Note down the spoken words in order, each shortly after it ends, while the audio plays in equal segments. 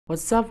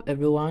What's up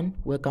everyone,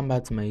 welcome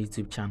back to my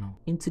YouTube channel.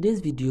 In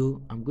today's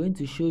video, I'm going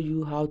to show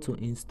you how to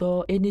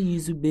install any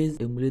Yuzu based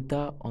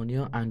emulator on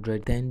your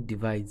Android 10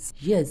 device.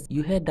 Yes,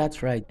 you heard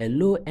that right, a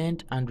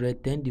low-end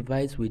Android 10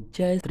 device with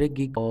just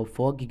 3GB or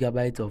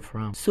 4GB of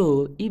RAM.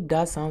 So if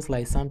that sounds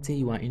like something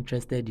you are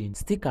interested in,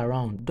 stick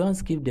around, don't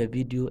skip the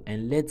video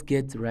and let's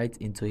get right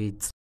into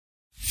it.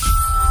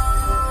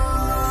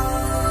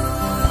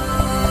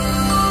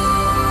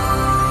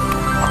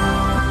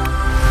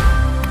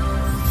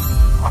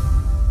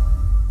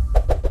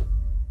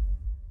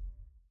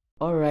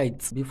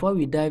 Alright, before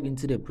we dive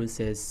into the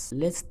process,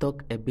 let's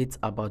talk a bit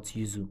about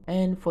Yuzu.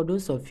 And for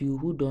those of you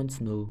who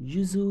don't know,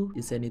 Yuzu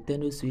is a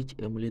Nintendo Switch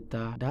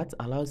emulator that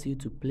allows you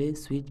to play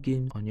Switch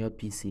games on your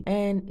PC.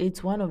 And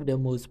it's one of the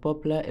most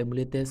popular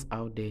emulators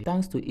out there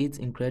thanks to its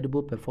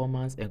incredible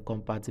performance and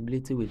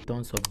compatibility with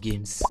tons of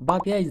games.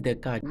 But here is the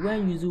catch,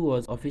 when Yuzu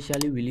was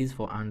officially released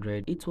for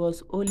Android, it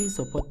was only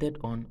supported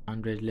on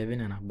Android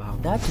 11 and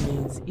above. That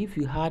means if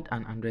you had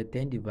an Android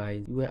 10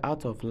 device, you were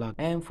out of luck.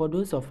 And for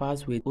those of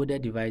us with older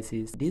devices,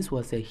 this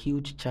was a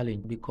huge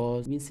challenge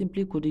because we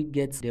simply couldn't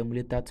get the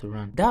emulator to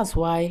run. That's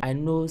why I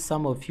know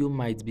some of you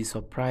might be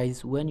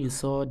surprised when you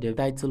saw the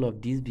title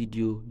of this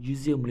video,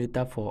 Yuzu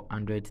Emulator for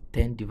Android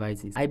 10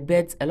 devices. I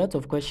bet a lot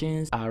of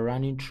questions are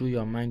running through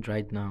your mind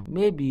right now.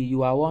 Maybe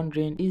you are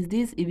wondering, is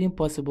this even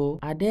possible?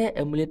 Are there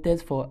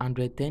emulators for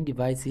Android 10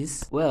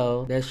 devices?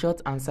 Well, the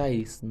short answer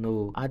is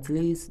no, at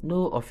least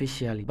no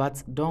officially.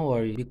 But don't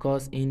worry,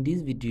 because in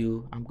this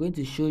video I'm going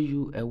to show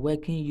you a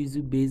working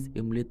Yuzu based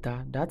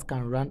emulator that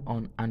can run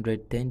on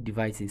Android 10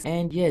 devices.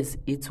 And yes,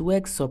 it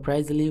works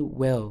surprisingly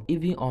well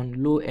even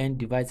on low-end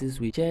devices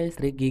with just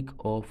 3GB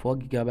or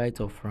 4GB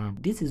of RAM.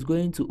 This is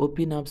going to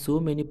open up so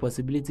many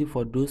possibilities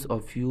for those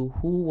of you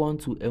who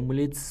want to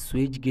emulate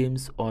Switch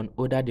games on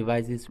older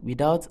devices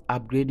without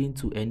upgrading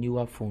to a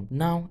newer phone.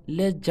 Now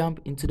let's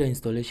jump into the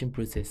installation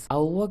process.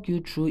 I'll walk you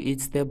through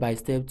it step by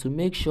step to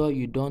make sure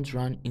you don't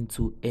run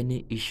into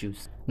any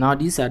issues. Now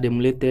these are the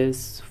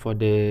emulators for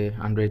the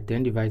Android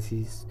 10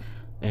 devices,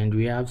 and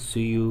we have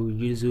Suyu,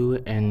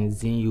 Yuzu, and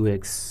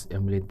ZenUX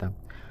emulator.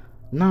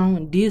 Now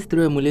these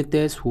three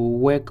emulators will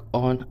work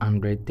on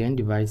Android 10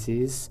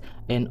 devices.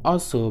 And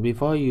also,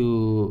 before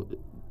you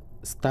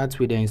start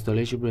with the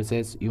installation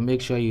process, you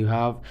make sure you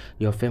have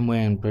your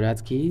firmware and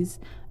product keys,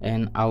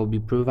 and I'll be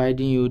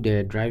providing you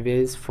the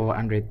drivers for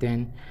Android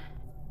 10.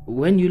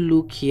 When you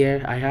look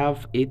here, I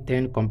have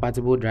 810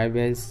 compatible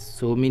drivers,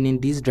 so meaning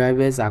these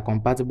drivers are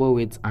compatible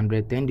with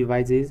Android 10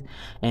 devices,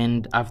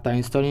 and after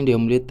installing the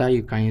emulator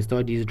you can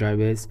install these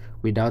drivers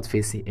without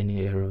facing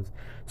any errors.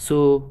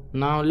 So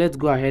now let's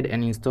go ahead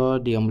and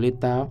install the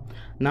emulator.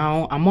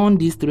 Now among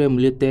these three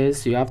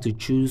emulators, you have to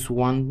choose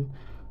one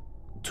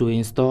to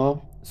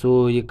install.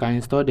 So you can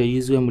install the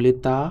Yuzu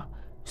emulator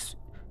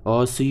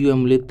or Suyu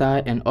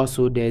emulator and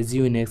also the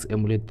ZenUX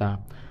emulator.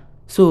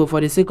 So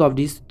for the sake of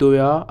this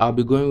tutorial, I'll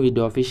be going with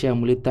the official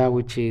emulator,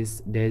 which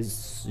is the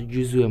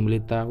Yuzu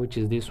emulator, which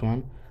is this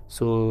one.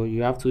 So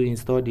you have to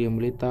install the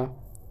emulator.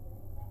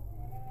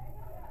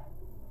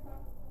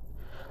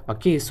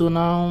 Okay, so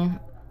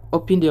now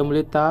open the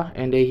emulator,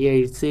 and then here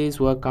it says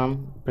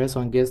welcome. Press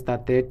on get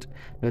started,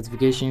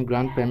 notification,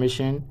 grant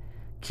permission,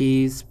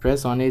 keys,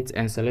 press on it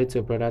and select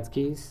your product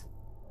keys.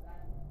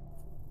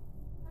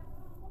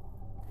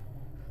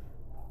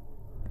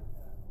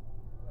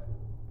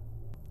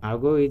 I'll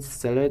go with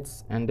select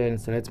and then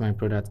select my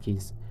product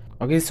keys.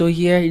 Okay, so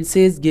here it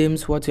says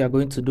games. What you are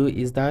going to do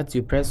is that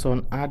you press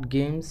on add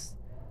games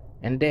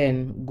and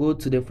then go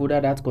to the folder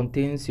that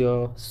contains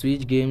your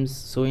Switch games.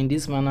 So in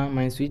this manner,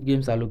 my Switch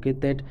games are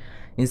located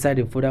inside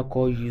the folder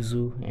called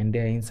Yuzu, and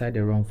they're inside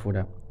the ROM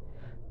folder.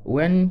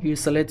 When you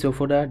select your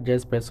folder,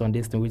 just press on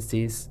this thing which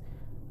says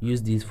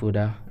use this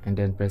folder and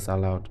then press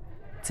allow.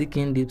 Tick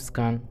in deep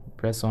scan,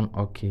 press on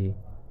OK,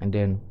 and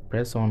then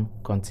press on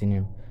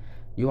continue.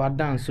 You are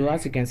done. So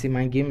as you can see,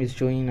 my game is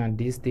showing at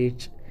this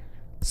stage.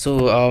 So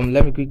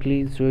let me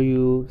quickly show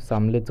you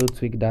some little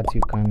tweak that you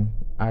can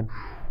add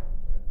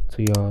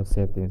to your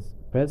settings.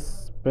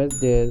 Press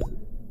the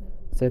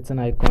setting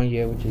icon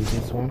here, which is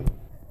this one.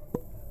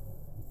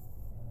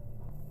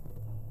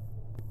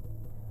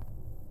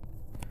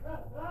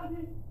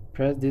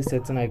 Press this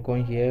setting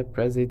icon here,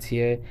 press it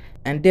here,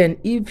 and then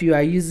if you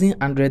are using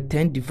Android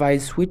 10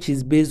 device which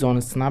is based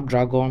on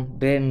Snapdragon,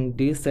 then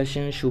this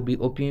session should be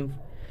open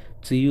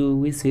to you,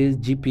 which says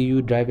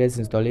GPU drivers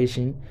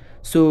installation.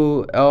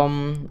 So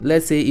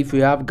let's say if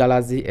you have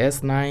Galaxy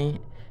S9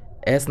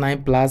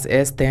 Plus,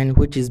 S10,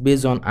 which is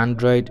based on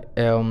Android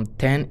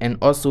 10 and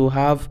also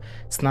have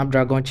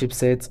Snapdragon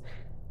chipsets,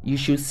 you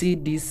should see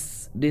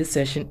this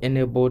session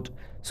enabled.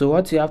 So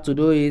what you have to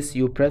do is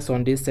you press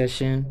on this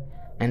session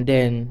and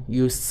then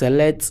you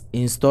select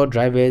install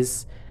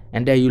drivers,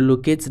 and then you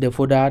locate the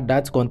folder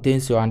that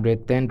contains your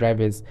Android 10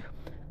 drivers.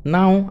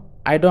 Now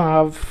I don't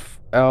have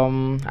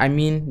I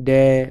mean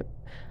the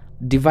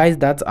device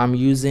that I'm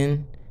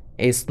using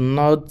is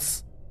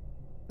not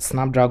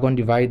Snapdragon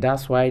device,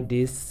 that's why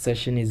this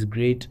session is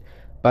great.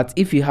 But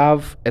if you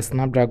have a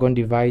Snapdragon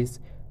device,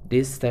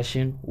 this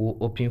session will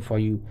open for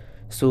you.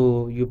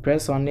 So you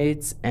press on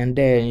it and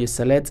then you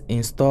select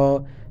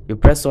install, you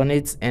press on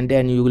it and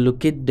then you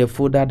locate the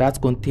folder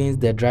that contains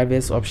the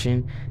drivers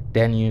option,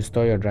 then you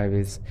install your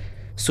drivers.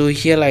 So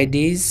here like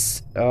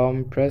this,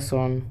 press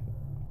on,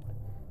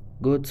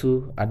 go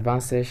to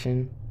advanced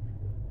session,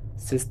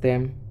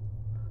 system,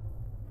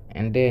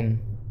 and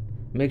then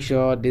make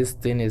sure this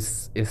thing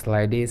is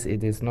like this,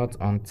 it is not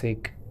on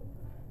tick.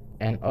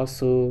 And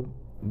also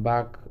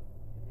back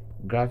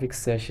graphics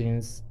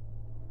sessions,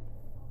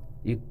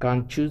 you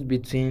can choose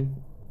between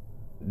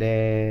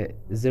the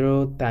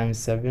 0 times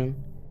 7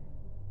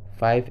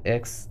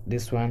 5x,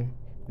 this one.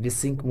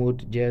 VSync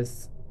mode,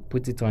 just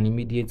put it on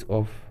immediate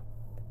off,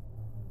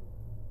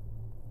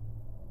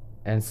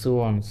 and so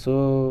on.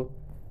 So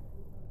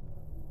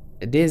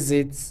this is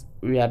it,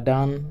 we are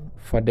done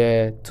for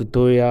the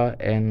tutorial,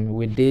 and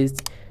with this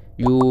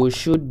you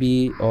should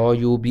be, or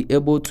you'll be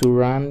able to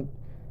run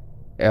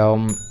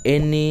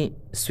any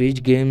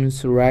Switch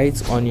games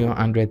right on your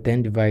Android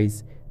 10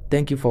 device.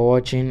 Thank you for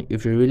watching.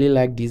 If you really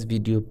like this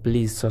video,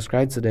 please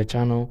subscribe to the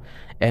channel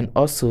and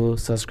also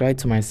subscribe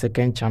to my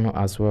second channel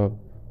as well.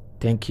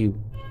 Thank you.